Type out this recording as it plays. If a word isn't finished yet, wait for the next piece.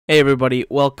Hey everybody,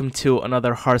 welcome to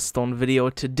another Hearthstone video.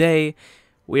 Today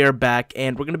we are back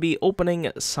and we're going to be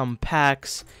opening some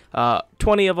packs,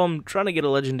 20 of them, trying to get a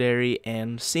legendary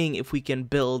and seeing if we can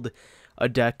build a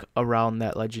deck around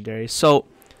that legendary. So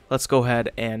let's go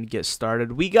ahead and get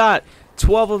started. We got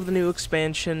 12 of the new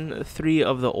expansion, 3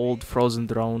 of the old Frozen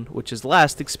Throne, which is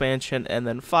last expansion, and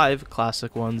then 5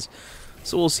 classic ones.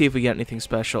 So we'll see if we get anything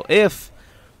special. If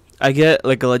I get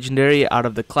like a legendary out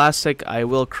of the classic, I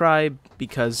will cry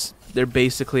because they're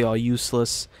basically all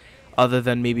useless other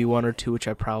than maybe 1 or 2, which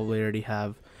I probably already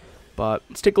have. But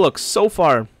let's take a look. So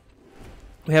far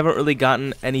we haven't really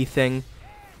gotten anything,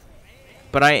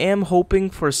 but I am hoping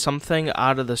for something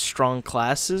out of the strong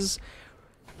classes.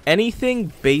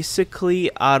 Anything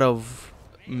basically out of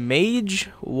Mage,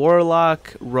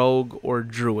 Warlock, Rogue, or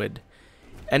Druid.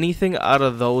 Anything out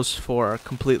of those 4 are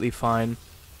completely fine.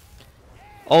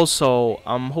 Also,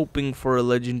 I'm hoping for a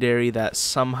legendary that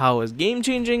somehow is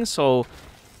game-changing, so,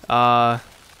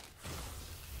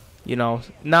 you know,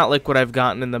 not like what I've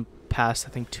gotten in the past, I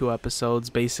think, 2 episodes.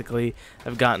 Basically,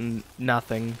 I've gotten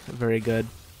nothing very good,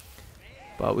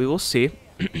 but we will see.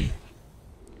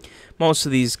 Most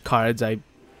of these cards I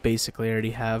basically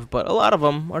already have, but a lot of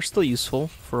them are still useful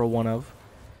for a one-of.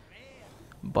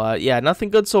 But, yeah, nothing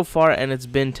good so far, and it's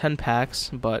been 10 packs,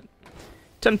 but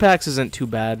 10 packs isn't too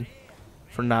bad.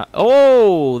 For not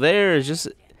there's just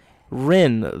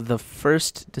Rin, the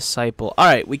first disciple.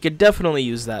 Alright, we could definitely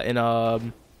use that in a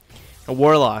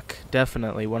Warlock,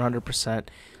 definitely 100%.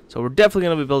 So we're definitely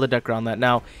gonna build a deck around that.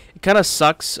 Now it kind of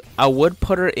sucks. I would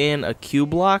put her in a Q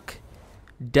block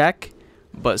deck,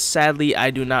 but sadly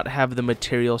I do not have the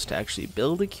materials to actually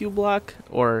build a Q block,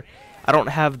 or I don't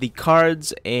have the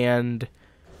cards, and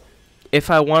if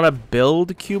I want to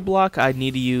build Q block I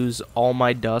need to use all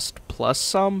my dust plus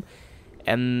some.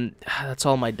 And that's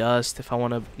all my dust if I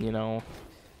want to, you know.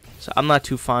 So I'm not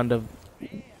too fond of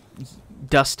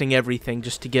dusting everything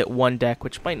just to get one deck,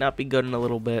 which might not be good in a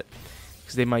little bit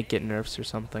because they might get nerfs or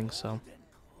something. So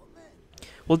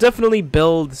we'll definitely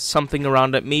build something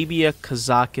around it. Maybe a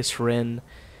Kazakus Rin,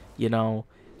 you know,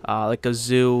 like a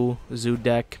zoo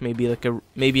deck. Maybe like an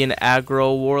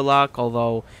aggro Warlock.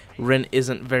 Although Rin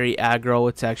isn't very aggro,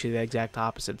 it's actually the exact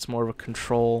opposite. It's more of a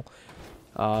control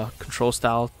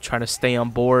style, trying to stay on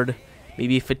board.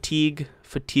 Maybe fatigue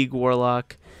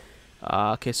Warlock.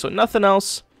 Okay, so nothing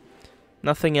else,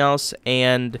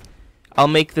 and I'll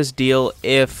make this deal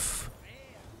if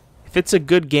it's a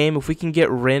good game. If we can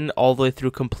get Rin all the way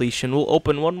through completion, we'll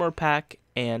open one more pack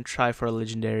and try for a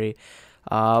legendary.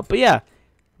 But yeah,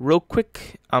 real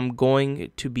quick, I'm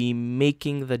going to be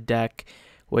making the deck,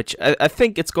 which I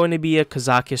think it's going to be a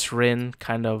Kazakus Rin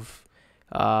kind of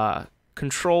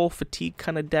control fatigue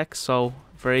kind of deck, so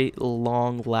very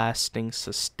long lasting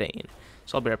sustain.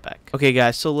 So I'll be right back. Okay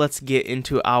guys, so let's get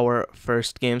into our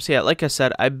first game. So yeah, like I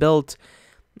said, I built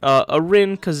a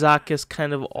Rin Kazakus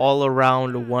kind of all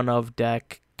around one of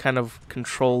deck, kind of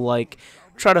control like,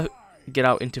 try to get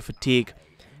out into fatigue.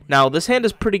 Now this hand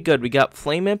is pretty good. We got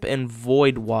Flame Imp and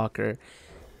Void Walker.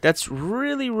 That's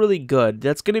really good.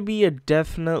 That's gonna be a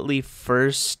definitely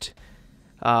first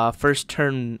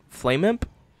turn Flame Imp.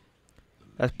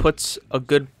 That puts a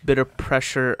good bit of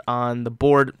pressure on the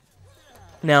board.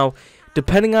 Now,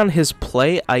 depending on his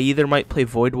play, I either might play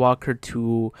Void Walker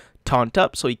to taunt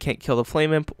up so he can't kill the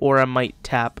Flame Imp, or I might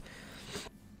tap.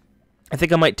 I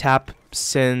think I might tap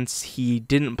since he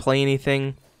didn't play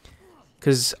anything.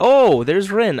 Because, oh,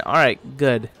 there's Rin. Alright,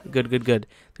 good.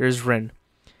 There's Rin.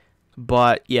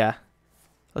 But, yeah.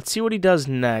 Let's see what he does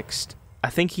next. I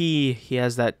think he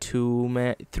has that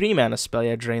 3 mana spell.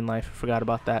 Yeah, Drain Life. I forgot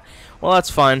about that. Well,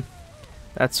 that's fine.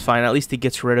 That's fine. At least he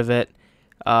gets rid of it.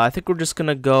 I think we're just going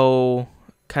to go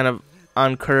kind of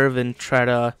on curve and try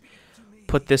to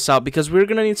put this out, because we're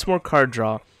going to need some more card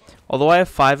draw. Although I have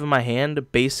 5 in my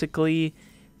hand, basically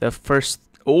the first...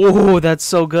 Oh, that's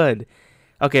so good.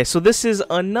 Okay, so this is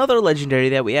another legendary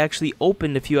that we actually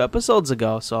opened a few episodes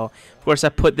ago. So, of course, I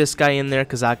put this guy in there,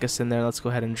 Kazakus in there. Let's go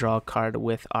ahead and draw a card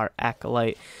with our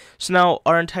Acolyte. So now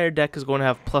our entire deck is going to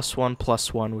have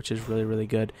 +1/+1, which is really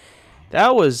good.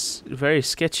 That was very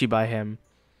sketchy by him.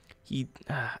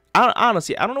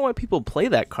 Honestly, I don't know why people play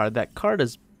that card. That card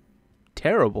is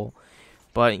terrible.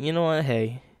 But, you know what,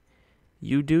 hey,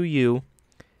 you do you.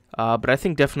 But I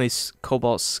think definitely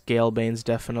Cobalt Scalebane's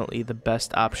definitely the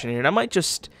best option here. And I might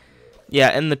just, yeah,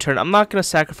 end the turn. I'm not going to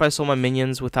sacrifice all my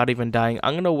minions without even dying.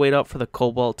 I'm going to wait up for the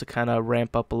Cobalt to kind of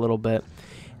ramp up a little bit,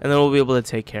 and then we'll be able to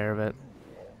take care of it.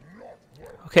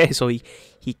 Okay, so he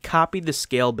copied the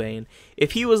Scalebane.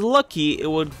 If he was lucky, it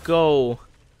would go,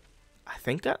 I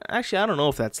think, actually, I don't know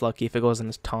if that's lucky, if it goes in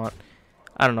his taunt.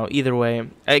 I don't know, either way.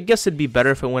 I guess it'd be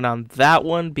better if it went on that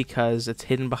one because it's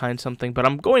hidden behind something, but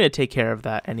I'm going to take care of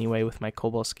that anyway with my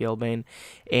Cobalt Scalebane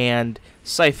and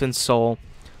Siphon Soul.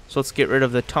 So let's get rid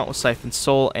of the Taunt with Siphon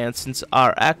Soul, and since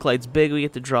our Acolyte's big, we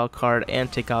get to draw a card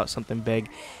and take out something big.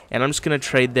 And I'm just going to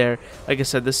trade there. Like I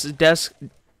said, this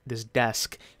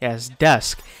deck.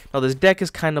 Now, this deck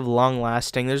is kind of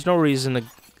long-lasting. There's no reason to,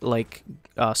 like,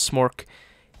 smork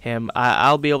him.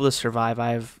 I'll be able to survive.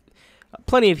 I have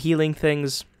plenty of healing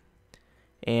things,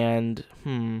 and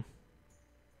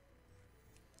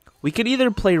we could either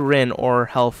play Rin or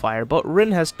Hellfire, but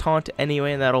Rin has Taunt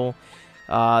anyway, and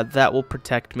that will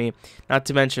protect me. Not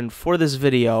to mention, for this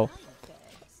video,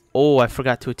 oh, I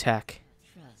forgot to attack.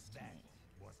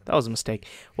 That was a mistake.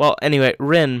 Well, anyway,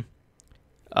 Rin.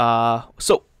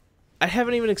 So I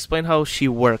haven't even explained how she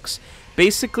works.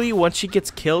 Basically, once she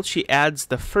gets killed, she adds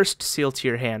the first seal to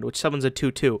your hand, which summons a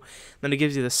 2/2. Then it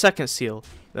gives you the second seal,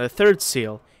 the third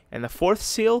seal, and the fourth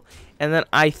seal, and then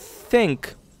I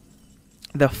think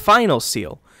the final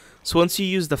seal. So once you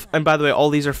use the, and by the way, all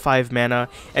these are 5 mana,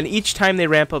 and each time they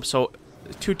ramp up, so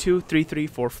 2/2, 3/3,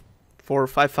 4/4,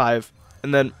 5/5,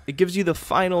 and then it gives you the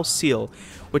final seal,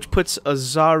 which puts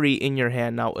AZARI in your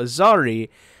hand. Now, AZARI,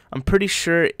 I'm pretty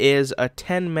sure, is a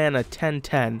 10 mana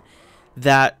 10/10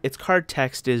 that its card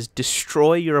text is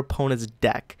destroy your opponent's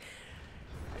deck.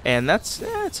 And that's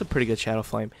a pretty good Shadow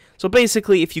Flame. So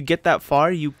basically, if you get that far,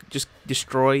 you just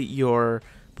destroy your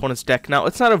opponent's deck. Now,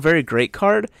 it's not a very great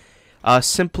card,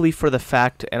 simply for the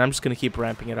fact, and I'm just going to keep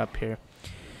ramping it up here,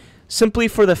 simply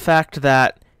for the fact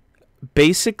that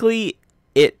basically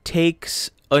it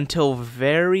takes until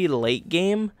very late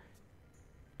game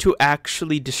to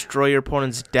actually destroy your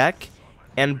opponent's deck,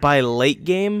 and by late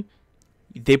game,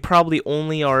 they probably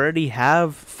only already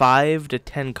have 5 to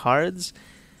 10 cards,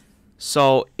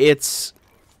 so it's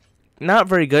not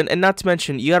very good. And not to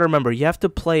mention, you gotta remember, you have to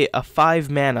play a 5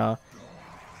 mana,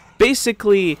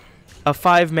 basically a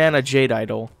 5 mana Jade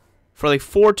Idol, for like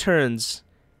 4 turns.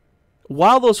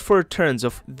 While those 4 turns,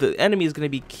 the enemy is gonna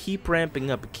be keep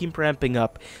ramping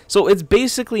up. So it's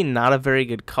basically not a very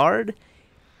good card.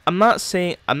 I'm not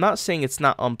saying it's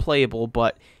not unplayable,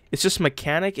 but it's just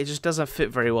mechanic. It just doesn't fit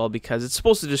very well because it's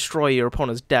supposed to destroy your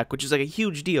opponent's deck, which is like a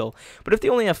huge deal. But if they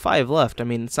only have 5 left, I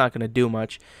mean, it's not going to do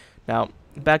much. Now,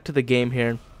 back to the game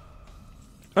here.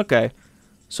 Okay,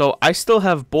 so I still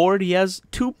have board. He has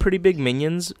 2 pretty big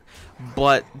minions,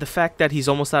 but the fact that he's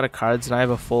almost out of cards and I have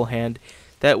a full hand,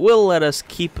 that will let us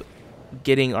keep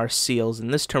getting our seals.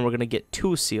 And this turn, we're going to get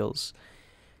 2 seals.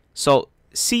 So,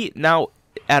 see, now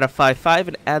add a 5/5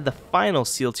 and add the final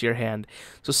seal to your hand.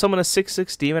 So summon a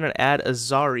 6/6 demon and add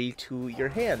AZARI to your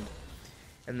hand.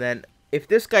 And then if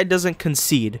this guy doesn't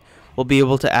concede, we'll be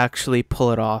able to actually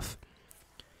pull it off.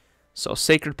 So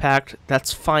Sacred Pact,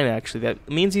 that's fine actually. That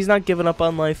means he's not giving up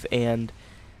on life, and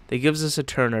that gives us a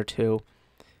turn or 2.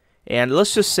 And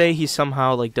let's just say he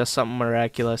somehow like does something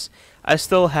miraculous. I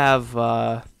still have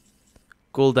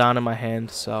Gul'dan in my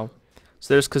hand, so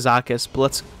there's Kazakus. But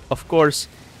let's of course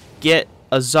get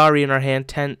AZARI in our hand,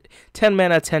 10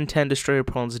 mana, 10/10, destroy your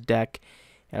opponent's deck.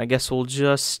 And I guess we'll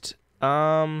just,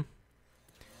 we'll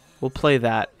play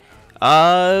that.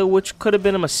 Which could have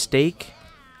been a mistake.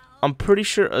 I'm pretty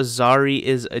sure AZARI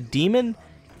is a demon.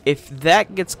 If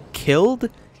that gets killed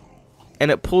and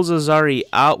it pulls AZARI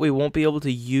out, we won't be able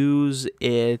to use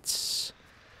its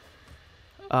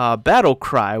battle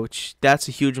cry, which that's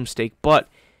a huge mistake. But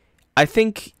I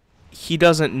think he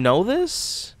doesn't know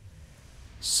this.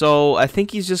 So I think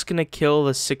he's just going to kill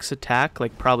the 6 attack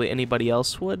like probably anybody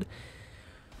else would.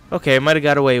 Okay, I might have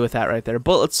got away with that right there.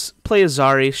 But let's play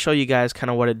AZARI, show you guys kind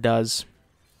of what it does.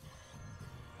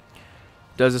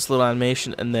 Does this little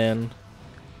animation and then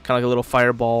kind of like a little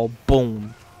fireball.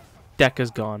 Boom. Deck is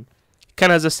gone.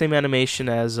 Kind of has the same animation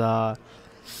as,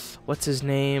 what's his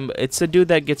name? It's a dude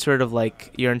that gets rid of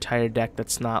like your entire deck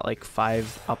that's not like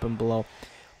 5 up and below.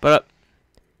 But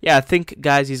yeah, I think,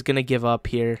 guys, he's going to give up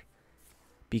here.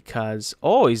 Because,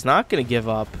 oh, he's not going to give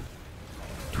up.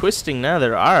 Twisting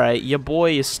Nether. Alright, your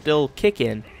boy is still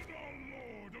kicking.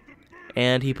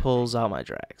 And he pulls out my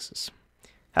Draxus.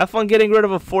 Have fun getting rid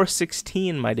of a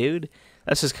 4/16, my dude.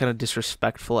 That's just kind of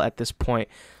disrespectful at this point.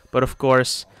 But, of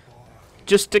course,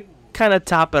 just to kind of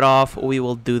top it off, we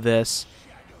will do this.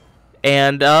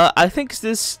 And I think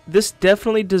this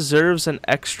definitely deserves an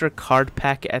extra card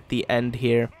pack at the end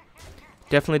here.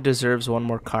 Definitely deserves one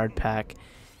more card pack.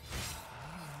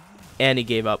 And he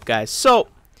gave up, guys. So,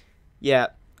 yeah,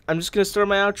 I'm just going to start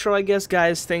my outro, I guess,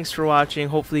 guys. Thanks for watching.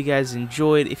 Hopefully you guys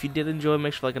enjoyed. If you did enjoy,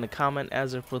 make sure to like and a comment,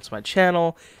 as it influenced my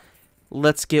channel.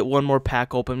 Let's get one more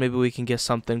pack open. Maybe we can get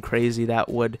something crazy. That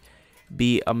would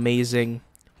be amazing.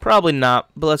 Probably not,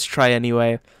 but let's try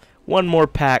anyway. One more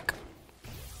pack.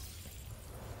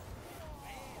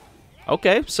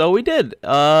 Okay, so we did.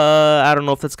 I don't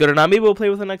know if that's good or not. Maybe we'll play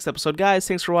with the next episode. Guys,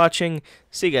 thanks for watching.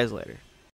 See you guys later.